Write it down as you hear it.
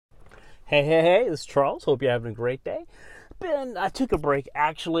Hey, this is Charles. Hope you're having a great day. I took a break.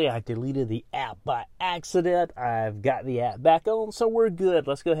 Actually, I deleted the app by accident. I've got the app back on, so we're good.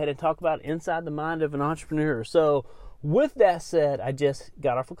 Let's go ahead and talk about inside the mind of an entrepreneur. So, with that said, I just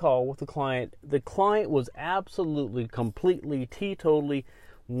got off a call with the client. The client was absolutely, completely, teetotally,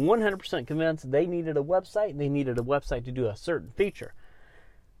 100% convinced they needed a website. They needed a website to do a certain feature.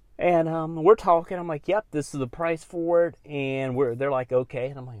 And we're talking. I'm like, yep, this is the price for it. And they're like, okay.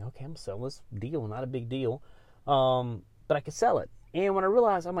 And I'm like, okay, I'm selling this deal. Not a big deal. But I could sell it. And when I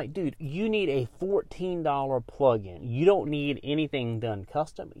realized, I'm like, dude, you need a $14 plugin. You don't need anything done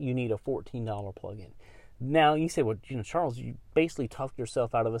custom. You need a $14 plugin. Now, you say, well, Charles, you basically talked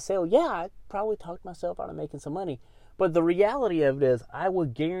yourself out of a sale. Yeah, I probably talked myself out of making some money. But the reality of it is, I will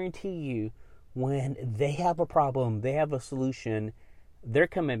guarantee you, when they have a problem, they have a solution, they're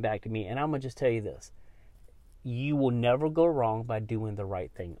coming back to me, and I'm going to just tell you this. You will never go wrong by doing the right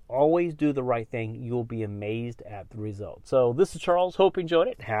thing. Always do the right thing. You'll be amazed at the results. So this is Charles. Hope you enjoyed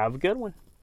it. Have a good one.